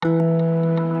Hey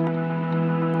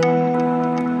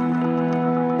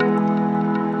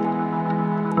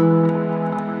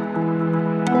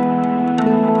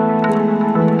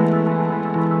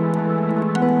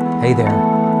there,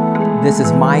 this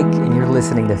is Mike, and you're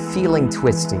listening to Feeling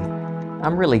Twisty.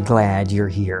 I'm really glad you're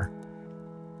here.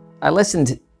 I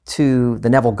listened to the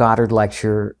Neville Goddard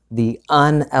lecture, The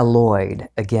Unalloyed,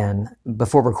 again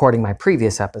before recording my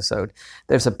previous episode.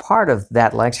 There's a part of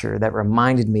that lecture that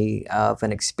reminded me of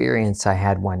an experience I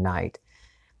had one night.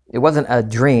 It wasn't a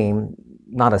dream,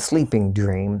 not a sleeping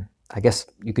dream. I guess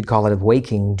you could call it a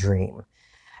waking dream.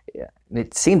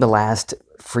 It seemed to last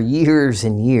for years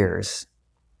and years.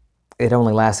 It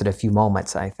only lasted a few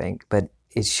moments, I think, but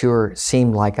it sure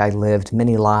seemed like I lived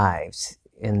many lives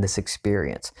in this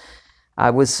experience. I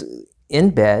was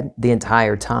in bed the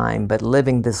entire time, but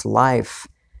living this life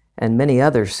and many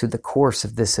others through the course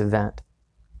of this event.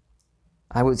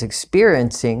 I was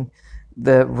experiencing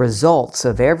the results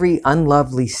of every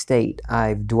unlovely state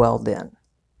I've dwelled in.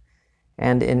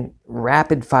 And in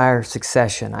rapid-fire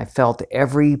succession, I felt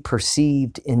every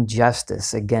perceived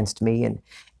injustice against me and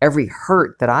every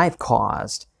hurt that I've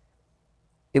caused.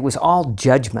 It was all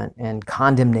judgment and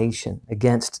condemnation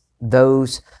against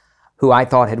those who I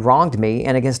thought had wronged me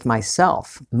and against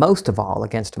myself, most of all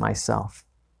against myself.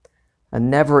 A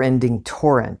never-ending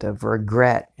torrent of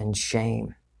regret and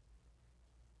shame.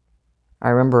 I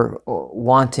remember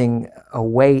wanting a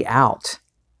way out.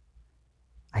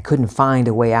 I couldn't find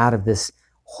a way out of this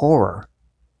horror.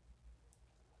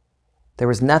 There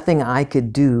was nothing I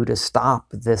could do to stop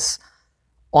this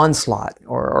onslaught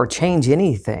or change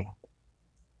anything.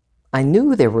 I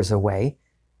knew there was a way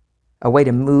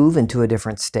to move into a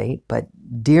different state, but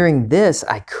during this,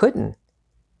 I couldn't.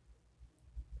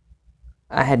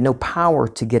 I had no power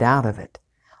to get out of it.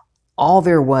 All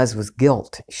there was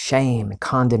guilt, shame,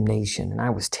 condemnation, and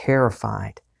I was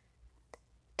terrified.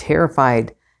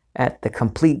 Terrified at the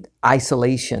complete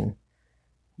isolation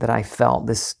that I felt,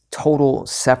 this total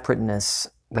separateness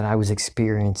that I was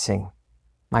experiencing.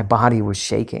 My body was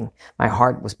shaking. My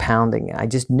heart was pounding. I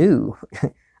just knew.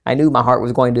 I knew my heart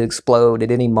was going to explode at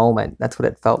any moment. That's what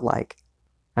it felt like.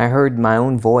 I heard my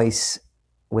own voice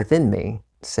within me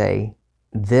say,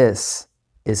 "This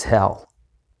is hell."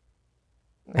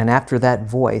 And after that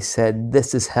voice said,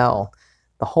 "This is hell,"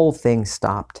 the whole thing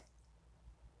stopped.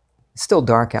 It's still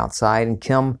dark outside, and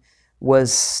Kim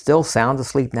was still sound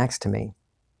asleep next to me.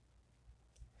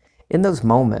 In those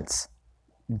moments,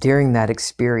 during that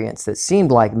experience that seemed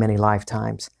like many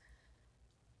lifetimes,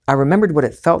 I remembered what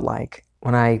it felt like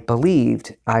when I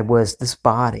believed I was this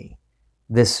body,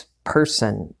 this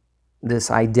person,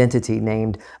 this identity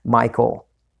named Michael,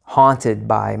 haunted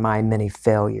by my many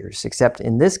failures, except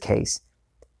in this case,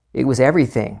 it was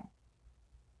everything,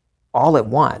 all at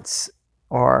once,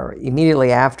 or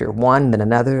immediately after, one, then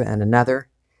another, and another.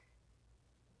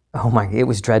 Oh my, it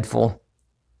was dreadful.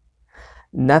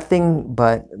 Nothing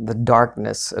but the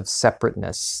darkness of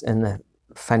separateness and the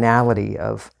finality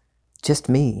of just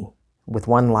me with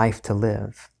one life to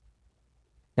live.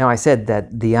 Now, I said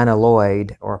that the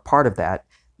unalloyed, or part of that,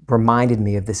 reminded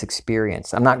me of this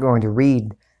experience. I'm not going to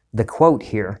read the quote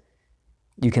here.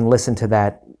 You can listen to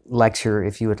that lecture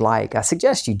if you would like. I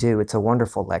suggest you do. It's a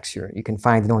wonderful lecture. You can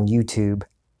find it on YouTube.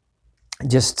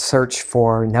 Just search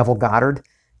for Neville Goddard,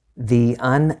 The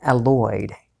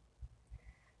Unalloyed.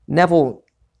 Neville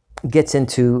gets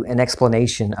into an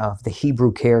explanation of the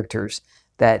Hebrew characters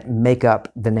that make up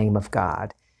the name of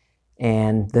God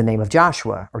and the name of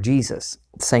Joshua, or Jesus,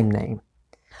 same name.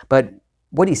 But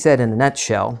what he said in a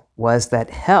nutshell was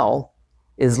that hell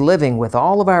is living with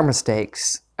all of our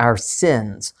mistakes, our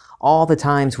sins, all the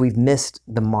times we've missed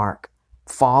the mark,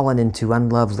 fallen into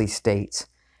unlovely states,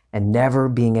 and never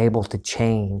being able to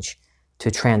change,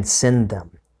 to transcend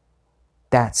them.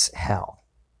 That's hell.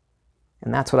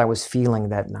 And that's what I was feeling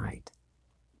that night.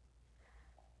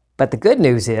 But the good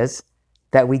news is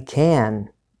that we can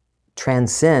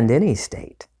transcend any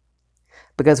state,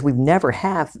 because we've never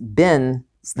have been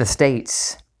the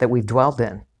states that we've dwelled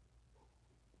in.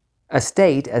 A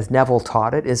state, as Neville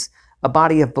taught it, is a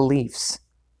body of beliefs,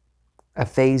 a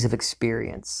phase of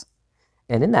experience.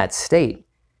 And in that state,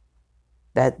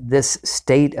 this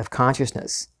state of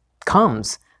consciousness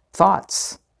comes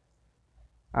thoughts,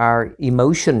 our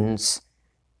emotions,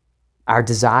 our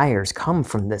desires come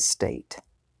from this state.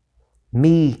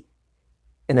 Me,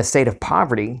 in a state of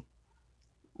poverty,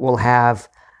 will have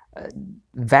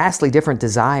vastly different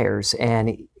desires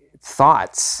and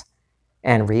thoughts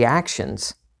and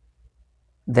reactions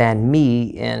than me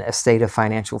in a state of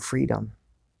financial freedom.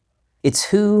 It's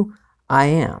who I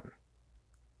am,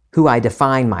 who I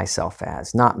define myself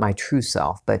as, not my true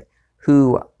self, but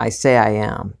who I say I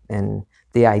am and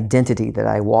the identity that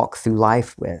I walk through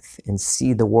life with and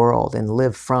see the world and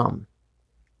live from.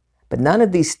 But none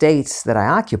of these states that I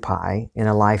occupy in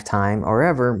a lifetime are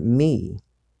ever me,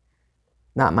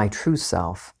 not my true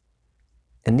self,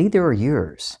 and neither are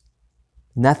yours.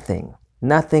 Nothing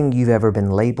you've ever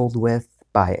been labeled with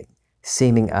by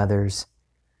seeming others,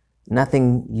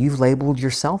 nothing you've labeled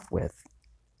yourself with.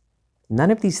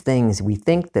 None of these things we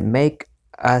think that make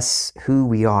us who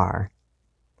we are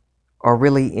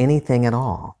really anything at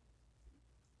all.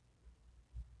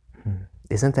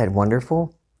 Isn't that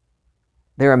wonderful?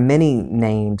 There are many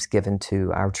names given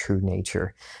to our true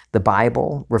nature. The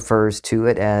Bible refers to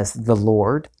it as the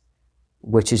Lord,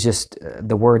 which is just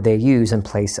the word they use in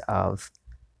place of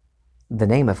the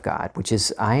name of God, which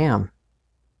is I am.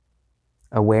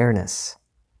 Awareness.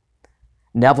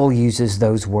 Neville uses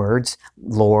those words,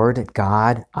 Lord,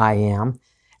 God, I am,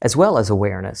 as well as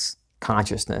awareness,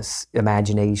 consciousness,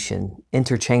 imagination,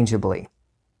 interchangeably.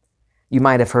 You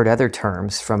might have heard other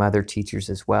terms from other teachers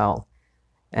as well.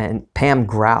 And Pam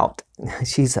Grout,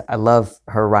 I love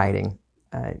her writing.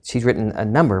 She's written a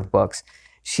number of books.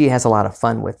 She has a lot of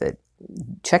fun with it.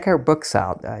 Check her books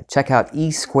out. Check out E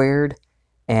Squared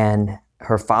and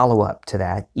her follow-up to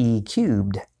that, E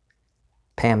Cubed,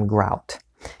 Pam Grout.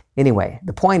 Anyway,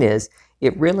 the point is,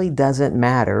 it really doesn't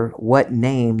matter what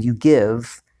name you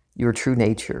give your true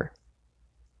nature.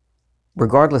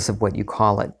 Regardless of what you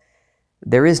call it,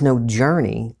 there is no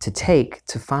journey to take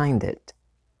to find it.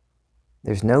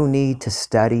 There's no need to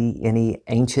study any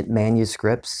ancient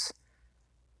manuscripts.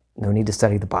 No need to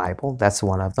study the Bible. That's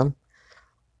one of them.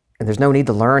 And there's no need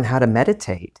to learn how to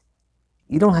meditate.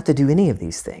 You don't have to do any of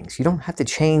these things. You don't have to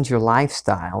change your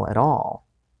lifestyle at all.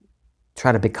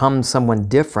 Try to become someone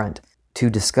different to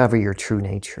discover your true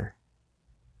nature.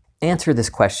 Answer this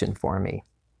question for me.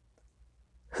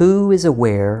 Who is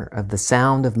aware of the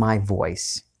sound of my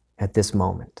voice at this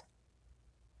moment?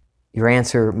 Your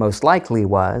answer most likely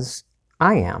was,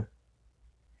 I am.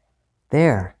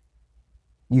 There,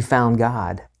 you found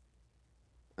God.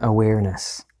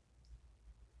 Awareness.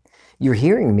 You're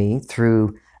hearing me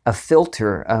through a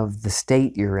filter of the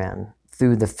state you're in,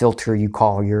 through the filter you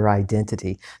call your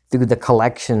identity, through the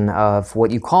collection of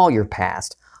what you call your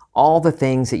past, all the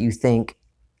things that you think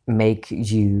make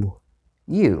you,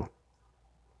 you.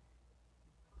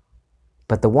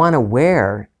 But the one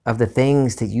aware of the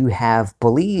things that you have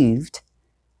believed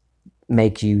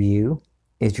make you, you,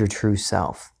 is your true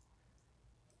self.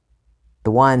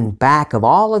 The one back of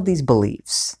all of these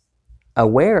beliefs,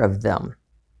 aware of them,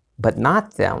 but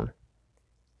not them,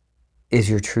 is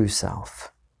your true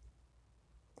self.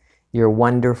 Your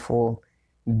wonderful,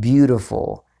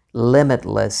 beautiful,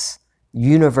 limitless,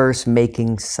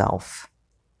 universe-making self.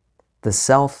 The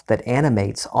self that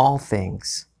animates all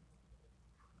things.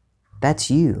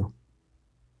 That's you.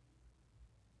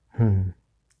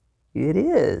 It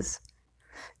is.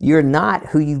 You're not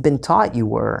who you've been taught you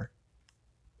were.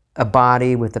 A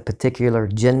body with a particular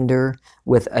gender,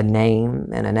 with a name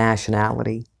and a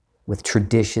nationality, with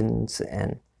traditions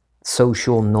and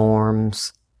social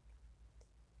norms.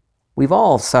 We've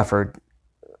all suffered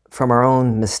from our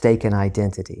own mistaken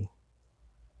identity.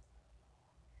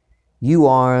 You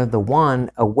are the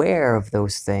one aware of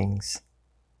those things.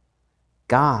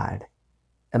 God,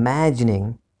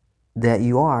 imagining that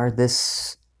you are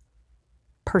this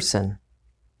person,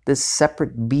 this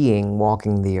separate being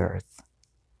walking the earth.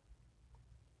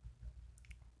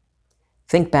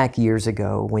 Think back years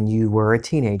ago when you were a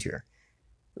teenager,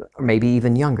 or maybe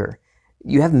even younger.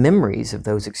 You have memories of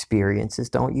those experiences,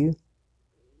 don't you?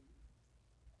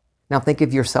 Now think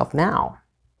of yourself now.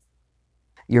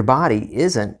 Your body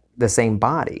isn't the same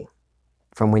body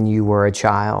from when you were a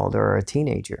child or a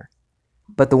teenager.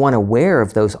 But the one aware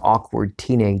of those awkward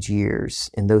teenage years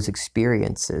and those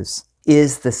experiences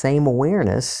is the same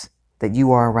awareness that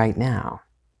you are right now.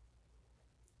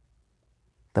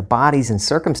 The bodies and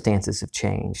circumstances have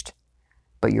changed,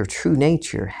 but your true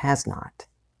nature has not.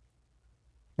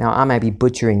 Now, I might be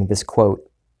butchering this quote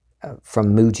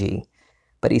from Mooji,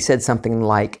 but he said something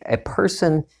like, a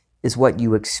person is what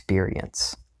you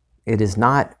experience. It is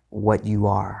not what you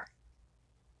are.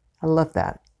 I love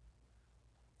that.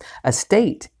 A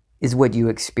state is what you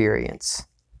experience.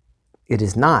 It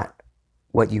is not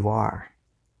what you are.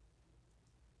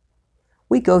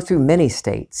 We go through many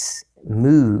states,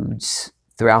 moods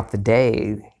throughout the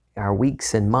day, our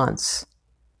weeks and months.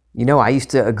 You know, I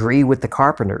used to agree with the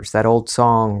Carpenters, that old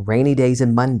song, Rainy Days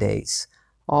and Mondays,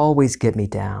 always get me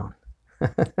down.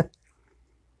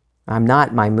 I'm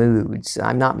not my moods.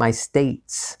 I'm not my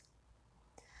states.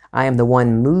 I am the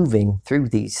one moving through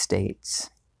these states.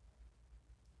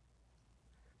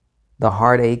 The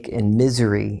heartache and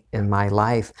misery in my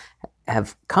life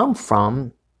have come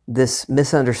from this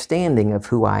misunderstanding of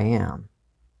who I am.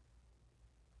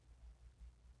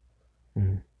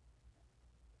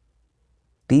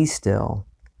 Be still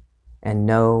and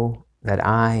know that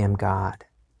I am God.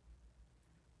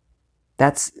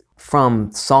 That's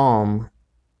from Psalm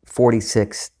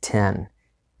 46:10,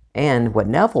 and what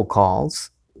Neville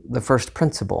calls the first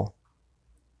principle.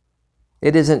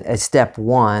 It isn't a step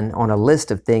one on a list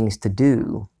of things to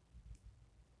do.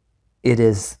 It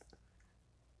is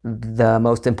the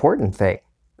most important thing,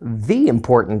 the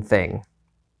important thing.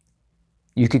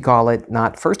 You could call it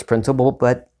not first principle,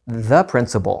 but the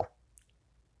principle.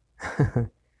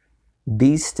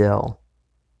 Be still,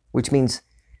 which means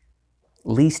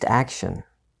least action,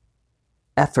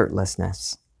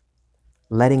 effortlessness,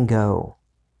 letting go,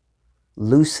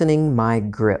 loosening my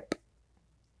grip,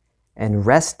 and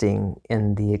resting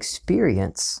in the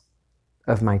experience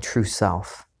of my true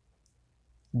self,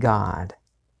 God,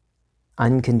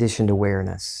 unconditioned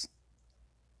awareness,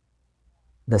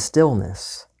 the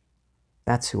stillness.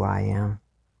 That's who I am.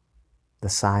 The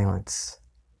silence.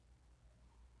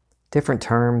 Different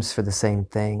terms for the same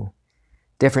thing.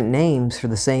 Different names for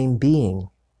the same being.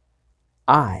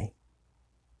 I,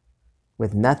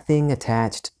 with nothing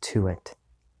attached to it.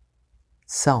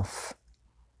 Self.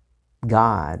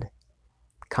 God.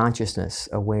 Consciousness.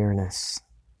 Awareness.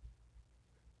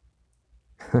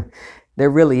 There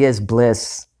really is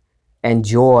bliss and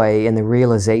joy in the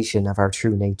realization of our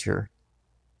true nature.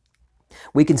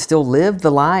 We can still live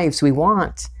the lives we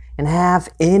want and have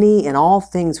any and all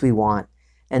things we want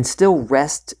and still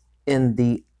rest in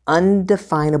the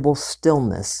undefinable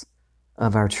stillness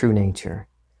of our true nature,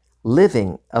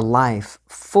 living a life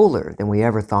fuller than we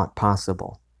ever thought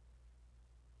possible.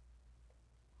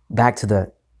 Back to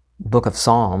the book of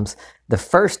Psalms, the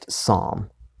first psalm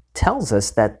tells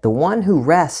us that the one who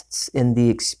rests in the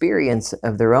experience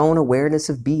of their own awareness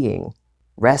of being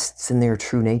rests in their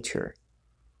true nature,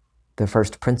 the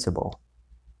first principle,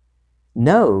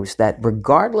 knows that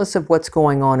regardless of what's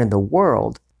going on in the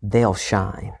world, they'll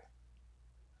shine.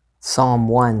 Psalm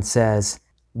 1 says,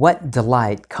 "What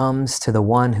delight comes to the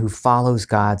one who follows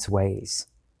God's ways.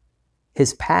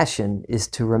 His passion is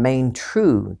to remain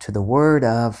true to the word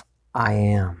of I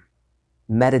am,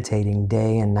 meditating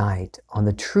day and night on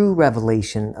the true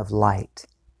revelation of light.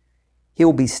 He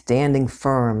will be standing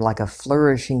firm like a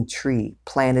flourishing tree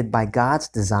planted by God's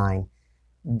design,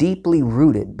 deeply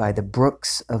rooted by the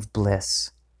brooks of bliss,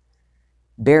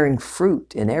 bearing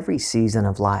fruit in every season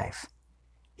of life.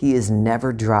 He is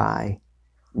never dry,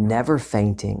 never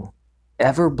fainting,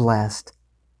 ever blessed,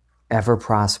 ever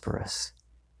prosperous."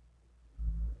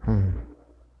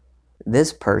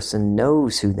 This person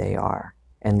knows who they are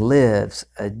and lives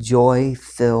a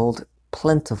joy-filled,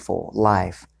 plentiful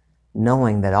life,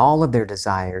 knowing that all of their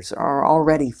desires are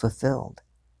already fulfilled.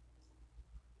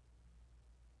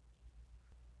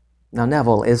 Now,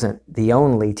 Neville isn't the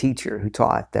only teacher who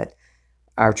taught that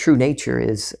our true nature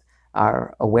is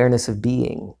our awareness of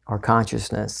being, our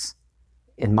consciousness.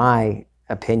 In my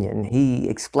opinion, he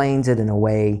explains it in a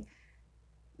way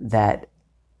that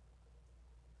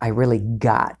I really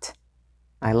got.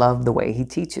 I love the way he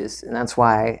teaches, and that's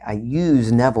why I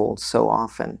use Neville so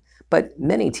often. But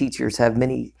many teachers have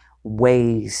many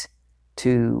ways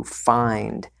to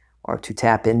find or to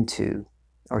tap into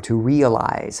or to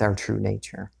realize our true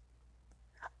nature.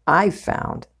 I've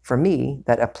found, for me,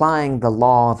 that applying the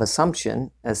law of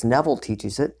assumption, as Neville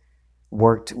teaches it,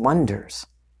 worked wonders.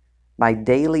 By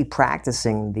daily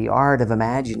practicing the art of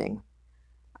imagining,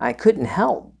 I couldn't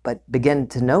help but begin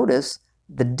to notice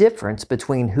the difference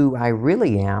between who I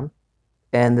really am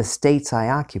and the states I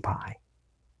occupy.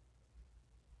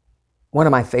 One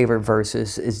of my favorite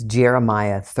verses is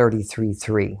Jeremiah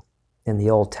 33:3 in the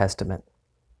Old Testament.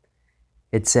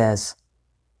 It says,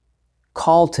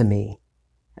 "Call to me,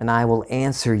 and I will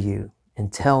answer you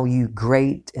and tell you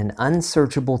great and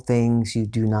unsearchable things you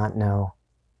do not know."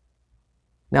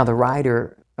 Now, the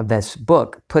writer of this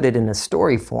book put it in a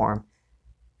story form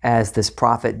as this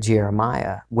prophet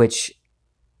Jeremiah, which,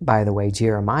 by the way,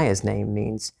 Jeremiah's name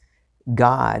means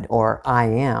God, or I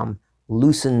am,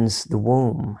 loosens the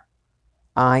womb.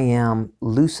 I am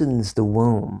loosens the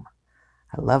womb.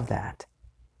 I love that.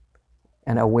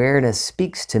 And awareness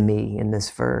speaks to me in this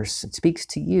verse. It speaks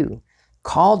to you.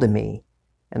 Call to me,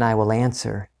 and I will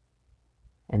answer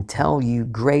and tell you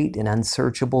great and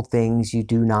unsearchable things you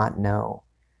do not know.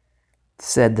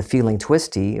 Said the Feeling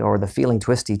Twisty, or the Feeling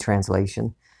Twisty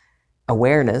translation,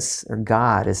 awareness, or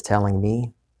God, is telling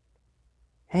me,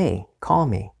 hey, call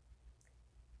me,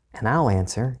 and I'll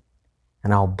answer,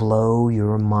 and I'll blow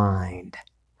your mind.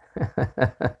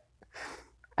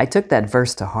 I took that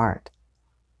verse to heart,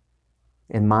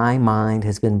 and my mind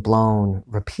has been blown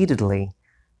repeatedly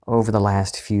over the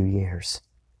last few years.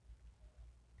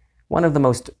 One of the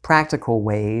most practical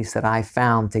ways that I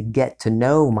found to get to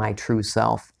know my true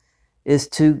self is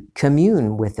to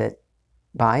commune with it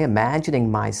by imagining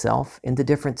myself into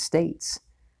different states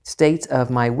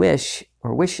of my wish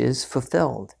or wishes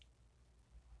fulfilled.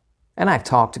 And I've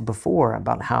talked before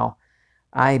about how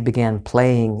I began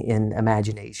playing in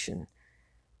imagination,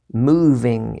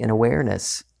 moving in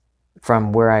awareness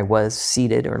from where I was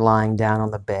seated or lying down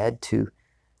on the bed to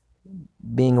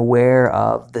being aware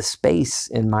of the space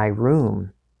in my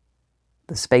room,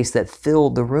 the space that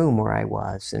filled the room where I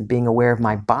was, and being aware of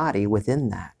my body within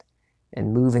that,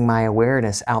 and moving my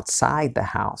awareness outside the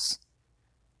house,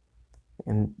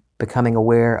 and becoming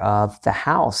aware of the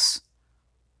house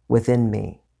within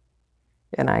me.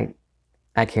 And I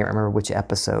can't remember which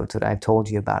episodes that I've told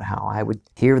you about how I would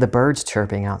hear the birds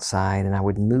chirping outside, and I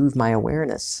would move my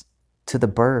awareness to the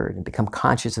bird and become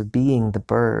conscious of being the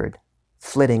bird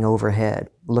flitting overhead,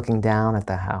 looking down at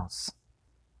the house.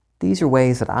 These are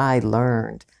ways that I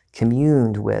learned,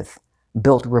 communed with,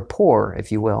 built rapport,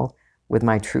 if you will, with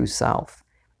my true self.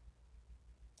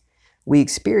 We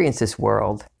experience this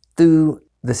world through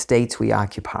the states we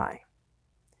occupy.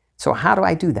 So how do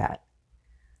I do that?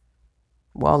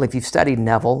 Well, if you've studied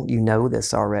Neville, you know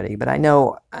this already, but I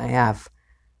know I have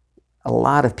a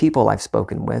lot of people I've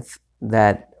spoken with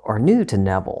that are new to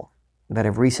Neville, that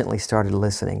have recently started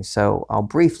listening. So I'm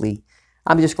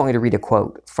just going to read a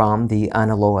quote from The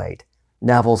Unalloyed.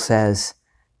 Neville says,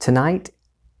 "Tonight,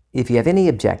 if you have any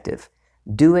objective,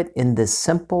 do it in this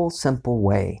simple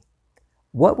way.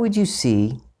 What would you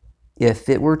see if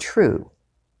it were true?"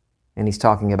 And he's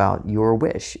talking about your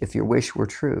wish, if your wish were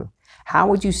true. How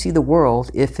would you see the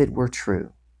world if it were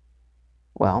true?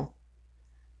 Well,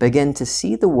 begin to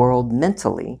see the world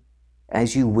mentally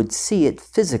as you would see it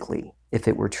physically if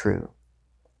it were true.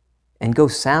 And go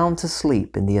sound to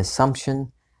sleep in the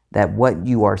assumption that what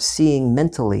you are seeing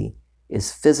mentally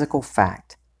is physical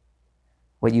fact.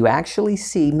 What you actually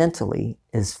see mentally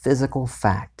is physical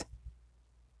fact.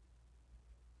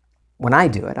 When I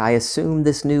do it, I assume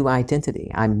this new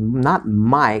identity. I'm not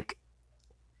Mike.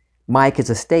 Mike is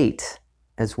a state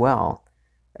as well,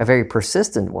 a very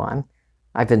persistent one.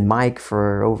 I've been Mike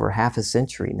for over half a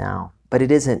century now, but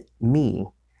it isn't me.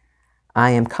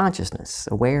 I am consciousness,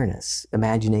 awareness,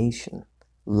 imagination,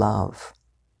 love.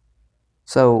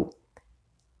 So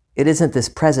it isn't this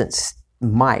present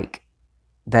Mike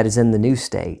that is in the new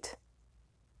state.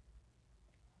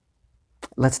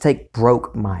 Let's take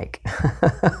broke Mike.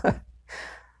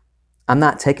 I'm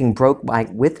not taking broke Mike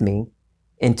with me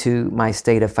into my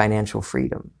state of financial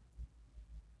freedom.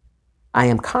 I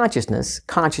am consciousness,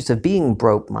 conscious of being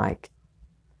broke Mike.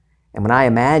 And when I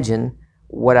imagine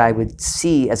what I would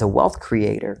see as a wealth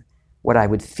creator, what I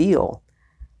would feel,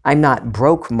 I'm not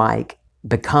broke Mike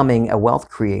becoming a wealth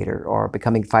creator or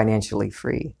becoming financially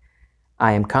free.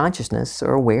 I am consciousness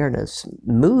or awareness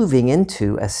moving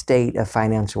into a state of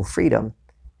financial freedom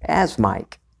as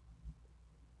Mike.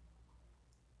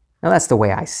 Now that's the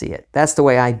way I see it. That's the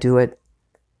way I do it.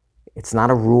 It's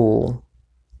not a rule.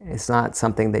 It's not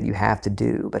something that you have to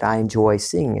do, but I enjoy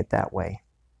seeing it that way.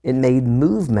 It made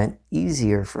movement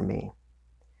easier for me.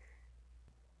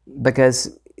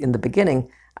 Because in the beginning,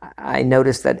 I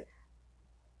noticed that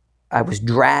I was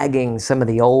dragging some of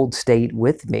the old state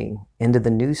with me into the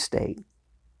new state.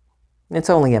 It's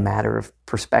only a matter of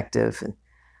perspective and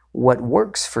what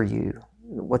works for you,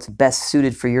 what's best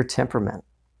suited for your temperament.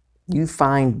 You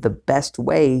find the best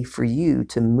way for you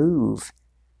to move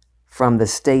from the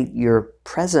state you're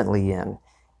presently in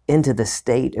into the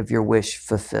state of your wish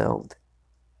fulfilled.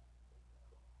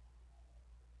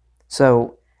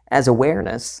 So, as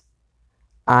awareness,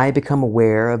 I become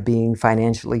aware of being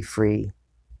financially free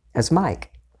as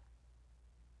Mike.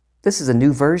 This is a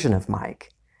new version of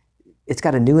Mike. It's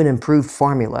got a new and improved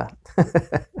formula.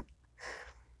 The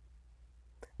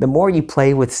more you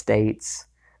play with states,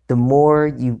 the more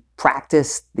you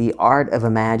practice the art of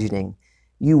imagining,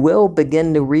 you will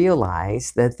begin to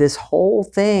realize that this whole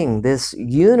thing, this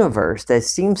universe that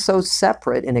seems so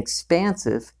separate and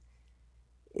expansive,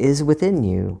 is within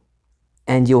you.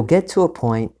 And you'll get to a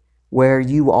point where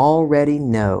you already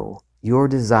know your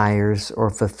desires are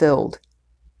fulfilled.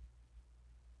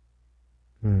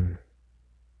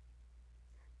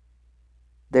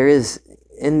 There is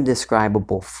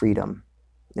indescribable freedom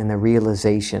in the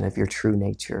realization of your true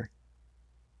nature.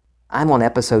 I'm on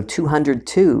episode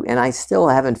 202, and I still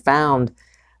haven't found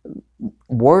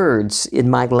words in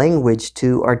my language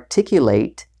to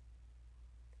articulate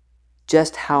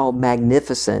just how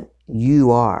magnificent you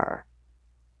are.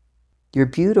 You're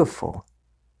beautiful.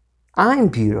 I'm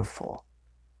beautiful.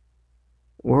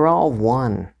 We're all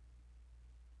one.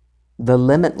 The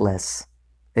limitless,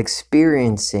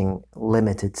 experiencing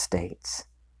limited states.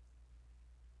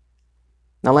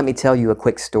 Now let me tell you a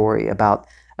quick story about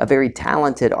a very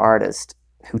talented artist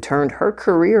who turned her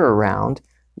career around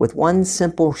with one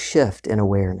simple shift in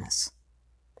awareness.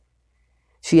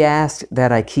 She asked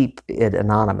that I keep it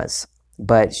anonymous,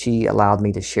 but she allowed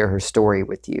me to share her story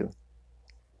with you.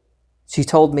 She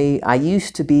told me, I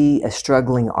used to be a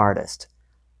struggling artist,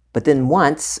 but then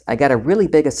once I got a really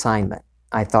big assignment.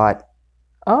 I thought,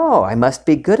 oh, I must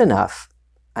be good enough,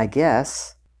 I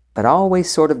guess, but I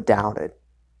always sort of doubted,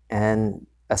 and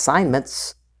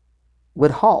assignments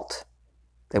would halt.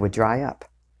 They would dry up.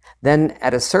 Then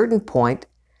at a certain point,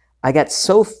 I got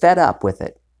so fed up with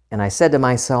it, and I said to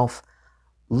myself,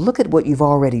 look at what you've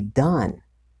already done.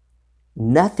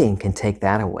 Nothing can take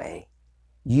that away.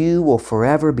 You will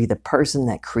forever be the person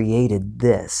that created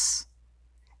this.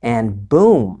 And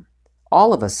boom,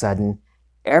 all of a sudden,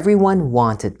 everyone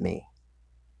wanted me.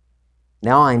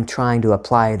 Now I'm trying to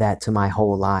apply that to my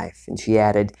whole life. And she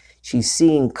added, she's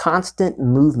seeing constant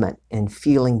movement and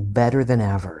feeling better than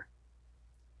ever.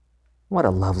 What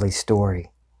a lovely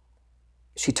story.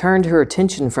 She turned her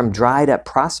attention from dried up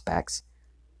prospects,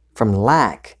 from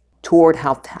lack, toward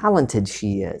how talented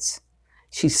she is.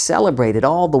 She celebrated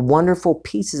all the wonderful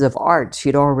pieces of art she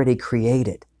had already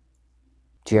created.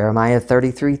 Jeremiah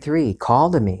 33:3,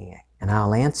 call to me and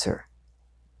I'll answer.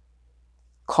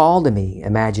 Call to me,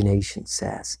 imagination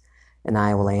says, and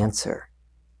I will answer.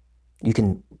 You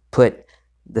can put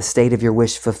the state of your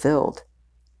wish fulfilled,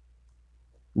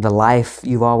 the life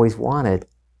you've always wanted,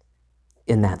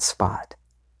 in that spot.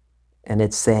 And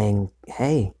it's saying,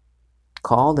 hey,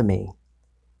 call to me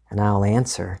and I'll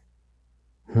answer.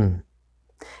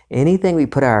 Anything we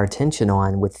put our attention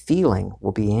on with feeling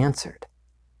will be answered.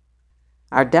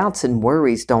 Our doubts and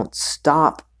worries don't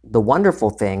stop the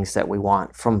wonderful things that we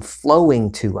want from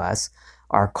flowing to us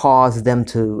or cause them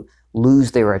to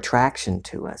lose their attraction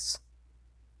to us.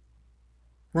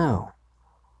 No.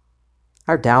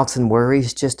 Our doubts and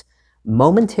worries just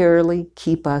momentarily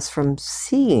keep us from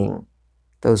seeing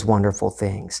those wonderful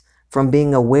things, from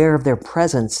being aware of their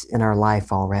presence in our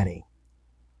life already.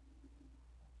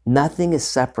 Nothing is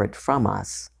separate from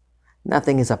us.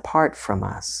 Nothing is apart from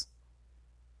us.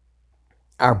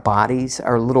 Our bodies,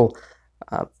 our little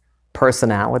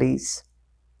personalities,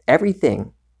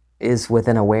 everything is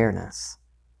within awareness,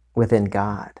 within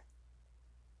God.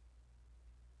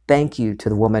 Thank you to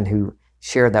the woman who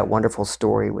shared that wonderful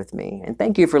story with me. And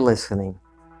thank you for listening.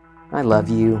 I love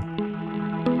you.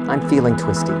 I'm feeling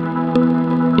twisty.